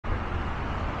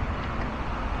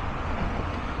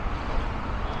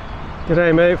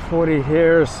G'day mate, 40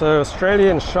 here. So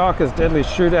Australian shock as deadly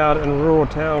shootout in rural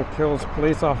town kills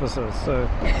police officers. So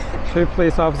 2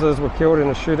 police officers were killed in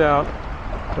a shootout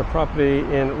at a property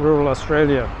in rural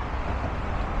Australia.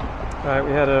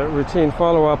 We had a routine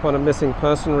follow-up on a missing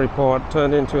person report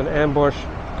turned into an ambush,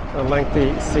 a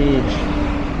lengthy siege.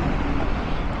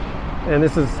 And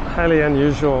this is highly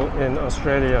unusual in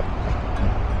Australia.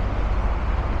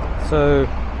 So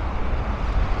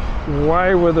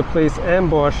why were the police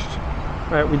ambushed?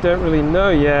 We don't really know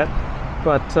yet,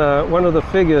 but one of the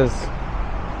figures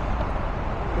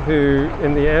who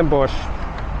in the ambush,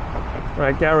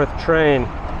 Gareth Train,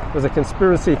 was a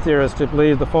conspiracy theorist who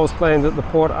believed the false claim that the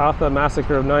Port Arthur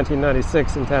massacre of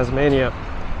 1996 in Tasmania,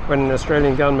 when an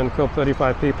Australian gunman killed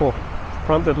 35 people,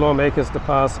 prompted lawmakers to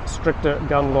pass stricter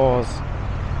gun laws,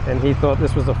 and he thought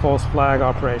this was a false flag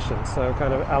operation. So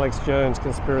kind of Alex Jones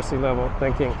conspiracy level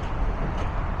thinking.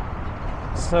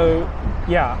 So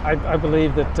yeah, I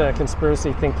believe that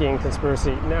conspiracy thinking,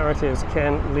 conspiracy narratives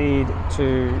can lead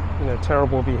to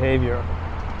terrible behavior,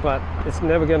 but it's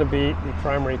never going to be the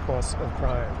primary cause of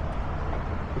crime,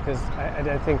 because I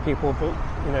don't think people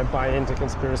buy into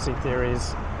conspiracy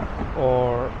theories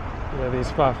or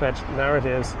these far-fetched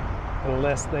narratives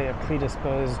unless they are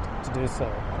predisposed to do so.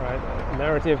 A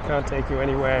narrative can't take you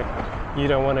anywhere you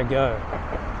don't want to go.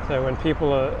 So when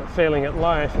people are failing at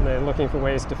life and they're looking for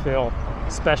ways to feel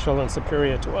special and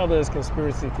superior to others,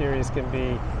 conspiracy theories can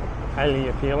be highly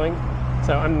appealing.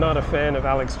 So I'm not a fan of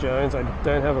Alex Jones. I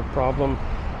don't have a problem,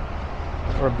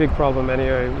 or a big problem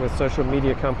anyway, with social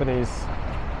media companies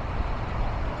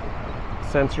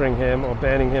censoring him or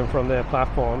banning him from their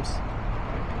platforms.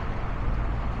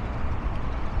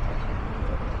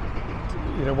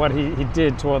 What he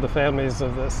did to all the families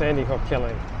of the Sandy Hook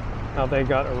killing, how they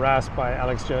got harassed by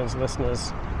Alex Jones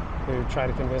listeners who tried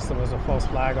to convince them it was a false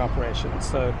flag operation.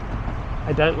 So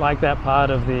I don't like that part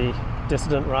of the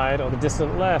dissident right or the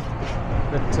dissident left,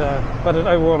 but it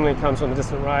overwhelmingly comes from the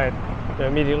dissident right.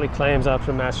 Immediately claims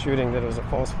after a mass shooting that it was a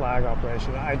false flag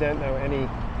operation. I don't know any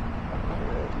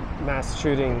mass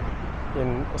shooting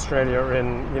in Australia or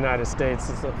in the United States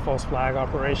that's a false flag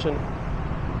operation.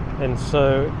 And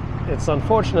so it's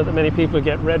unfortunate that many people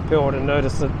get red-pilled and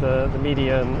notice that the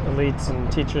media and elites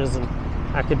and teachers and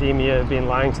academia have been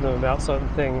lying to them about certain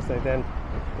things. They then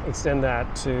extend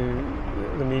that to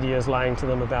the media is lying to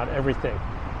them about everything.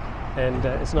 And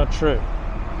it's not true.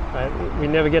 We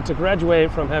never get to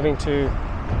graduate from having to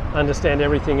understand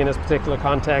everything in its particular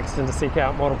context and to seek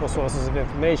out multiple sources of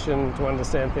information to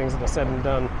understand things that are said and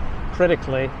done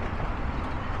critically.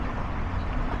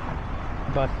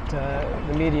 But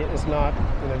the media is not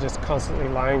just constantly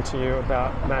lying to you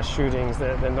about mass shootings.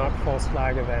 They're not false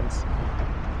flag events.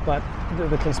 But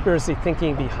the conspiracy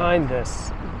thinking behind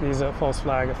these are false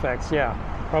flag effects,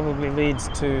 probably leads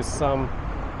to some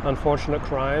unfortunate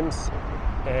crimes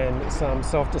and some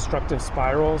self-destructive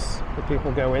spirals that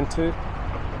people go into.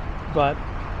 But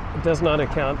it does not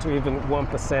account to even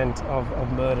 1%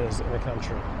 of murders in the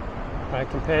country.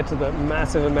 Compared to the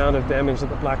massive amount of damage that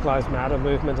the Black Lives Matter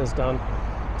movement has done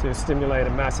to stimulate a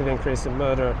massive increase in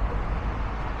murder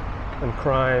and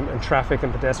crime and traffic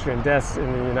and pedestrian deaths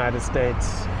in the United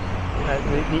States.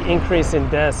 The increase in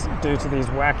deaths due to these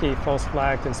wacky false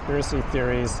flag conspiracy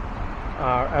theories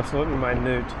are absolutely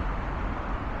minute.